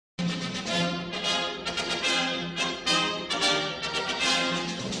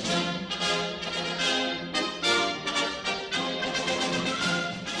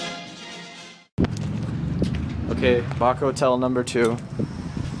Okay, Baco Hotel number 2. Is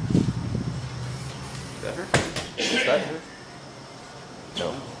that her? Is that her?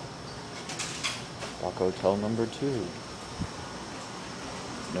 No. Baco Hotel number 2.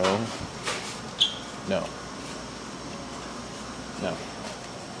 No. No. No.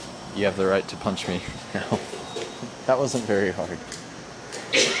 You have the right to punch me now. That wasn't very hard.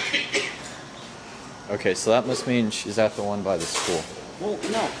 Okay, so that must mean she's at the one by the school. Well,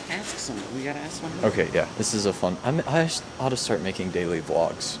 no, ask someone. We gotta ask someone. Okay, yeah, this is a fun. I ought to start making daily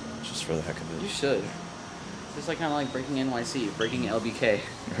vlogs, just for the heck of it. You should. It's like kind of like breaking NYC, breaking LBK.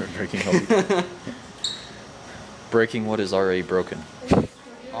 Breaking LBK. Breaking what is already broken.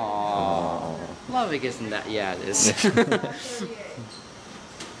 Aww. Lubbock isn't that? Yeah, it is.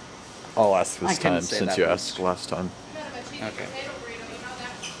 I'll ask this time say since that you much. asked last time. Okay.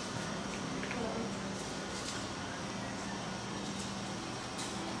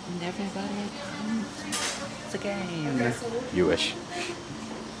 And everybody comes. It's a game. You wish.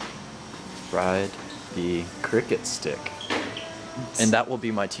 Ride the cricket stick. And that will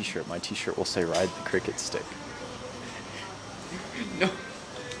be my t-shirt. My t-shirt will say ride the cricket stick. No.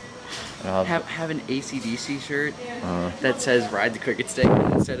 Have an AC/DC shirt that says ride the cricket stick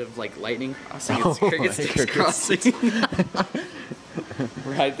instead of like lightning crossing, it's cricket sticks crossing.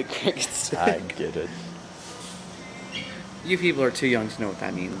 Ride the cricket stick. I get it. You people are too young to know what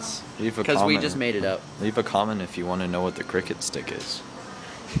that means. Leave a because we comment. just made it up. Leave a comment if you want to know what the cricket stick is.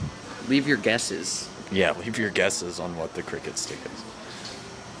 Leave your guesses. Yeah, leave your guesses on what the cricket stick is.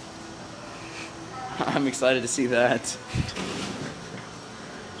 I'm excited to see that.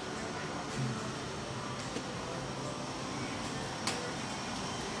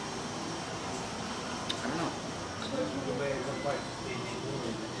 I don't know.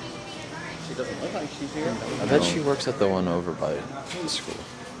 She doesn't look like she's here. I bet she works at the one over by the school.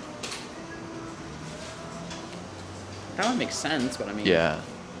 That would make sense, but I mean... Yeah.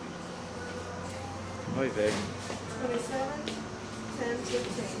 Oy vey. 27, 10,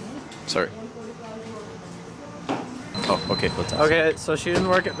 15. Sorry. Oh, okay, let's ask. Okay, so she didn't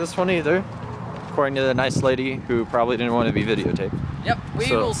work at this one either, according to the nice lady who probably didn't want to be videotaped. Yep, we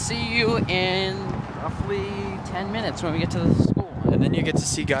So- will see you in roughly 10 minutes when we get to the school. And then you get to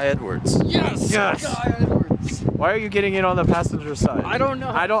see Guy Edwards. Yes! Yes! Guy Edwards! Why are you getting in on the passenger side? I don't know.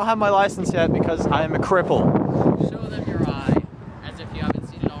 I don't have my license yet because I am a cripple. Show them your eye, as if you haven't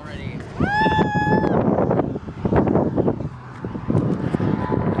seen it already.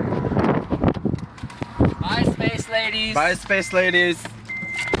 Bye, space ladies! Bye, space ladies.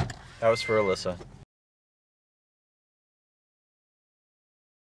 That was for Alyssa.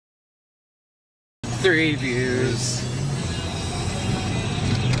 Three views.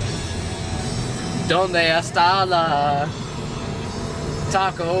 Donde está la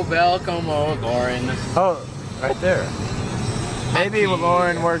Taco Bell como Lauren? Oh, right there. Maybe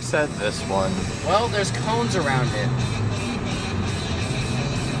Lauren works at this one. Well, there's cones around it.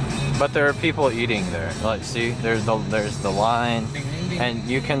 But there are people eating there. Like, see, there's the line, and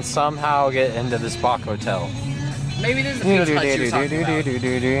you can somehow get into this Baco Hotel. Maybe there's a pizza hut she was talking about.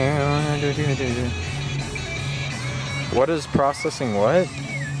 What is processing what?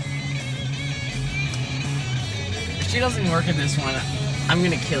 If she doesn't work at this one, I'm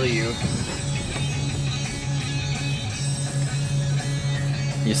gonna kill you.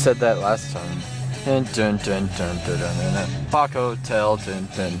 You said that last time. Dun, dun, dun, dun, dun, dun, dun, dun. Baco Hotel. Dun,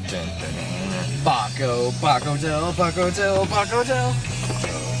 dun, dun, dun, dun. Baco Hotel, Baco Hotel, Baco Hotel.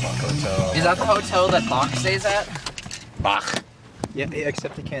 Baco Hotel. Is that the hotel that Bach stays at? Bach. Yeah,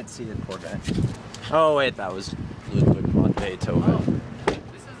 except he can't see it, poor guy. Oh wait, that was Ludwig von Beethoven. This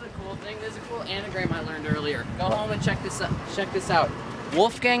is a cool thing. There's a cool anagram I learned earlier. Go home and check this out. Check this out.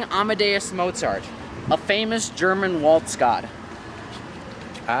 Wolfgang Amadeus Mozart, a famous German waltz god.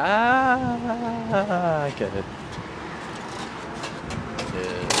 Ah, I get it.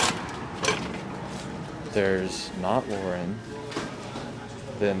 There's not Lauren.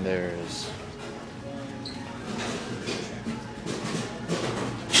 Then there's...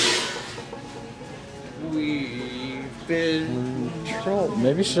 We've been...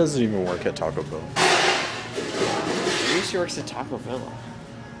 Maybe she doesn't even work at Taco Bell. Maybe she works at Taco Bell.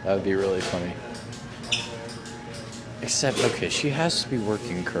 That would be really funny. Except, okay, she has to be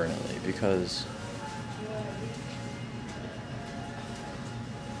working currently because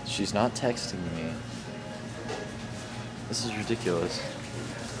she's not texting me. This is ridiculous.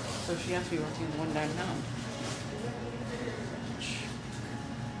 So she has to be working the one downtown.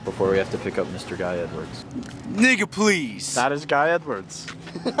 Before we have to pick up Mr. Guy Edwards. Nigga, please. That is Guy Edwards.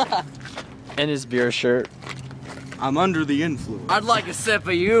 In his beer shirt. I'm under the influence. I'd like a sip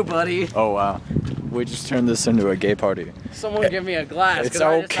of you, buddy. Oh wow. we just turned this into a gay party. Someone give me a glass. It's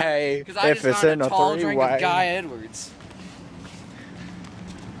okay if it's in a tall drink three-way. of Guy Edwards.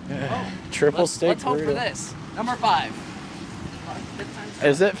 Triple steak Let's hope for burrito. this. Number 5.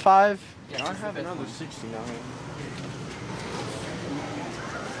 Is it 5? Yeah, I have Another 69.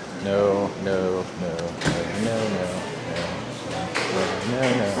 No, no, no, no, no, no,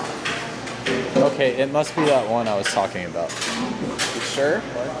 no. Okay, it must be that one I was talking about. You sure?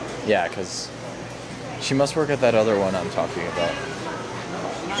 Yeah, because she must work at that other one I'm talking about.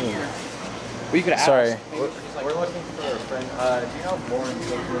 Not here. Well, you could ask. Sorry. We're looking for a friend. Do you know Lauren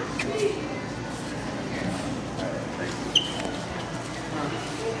Silver?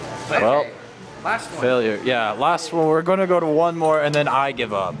 Well, Last one. failure. Yeah, last one. We're going to go to one more and then I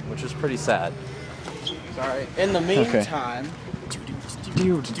give up, which is pretty sad. Sorry. In the meantime,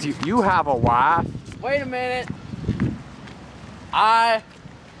 Dude, you have a wife? wait a minute. I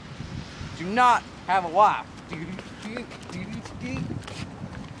do not have a wife.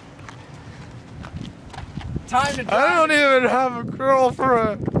 Time to I drive. don't even have a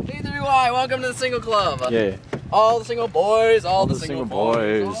girlfriend. Neither do I. Welcome to the single club. Yeah. All the single boys, all the the single single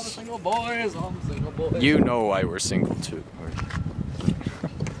boys, boys. all the single boys, all the single boys. You know why we're single too.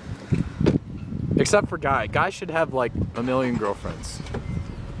 Except for Guy. Guy should have like a million girlfriends.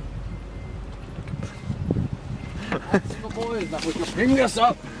 Single boys, not with your fingers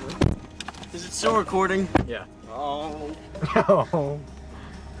up. Is it still recording? Yeah. Oh, Oh.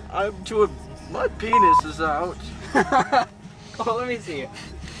 my penis is out. Oh, let me see.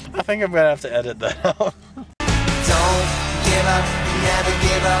 I think I'm gonna have to edit that out. Don't give up, never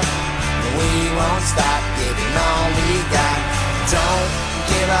give up. We won't stop giving all we got. Don't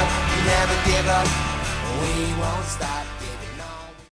give up, never give up. We won't stop giving.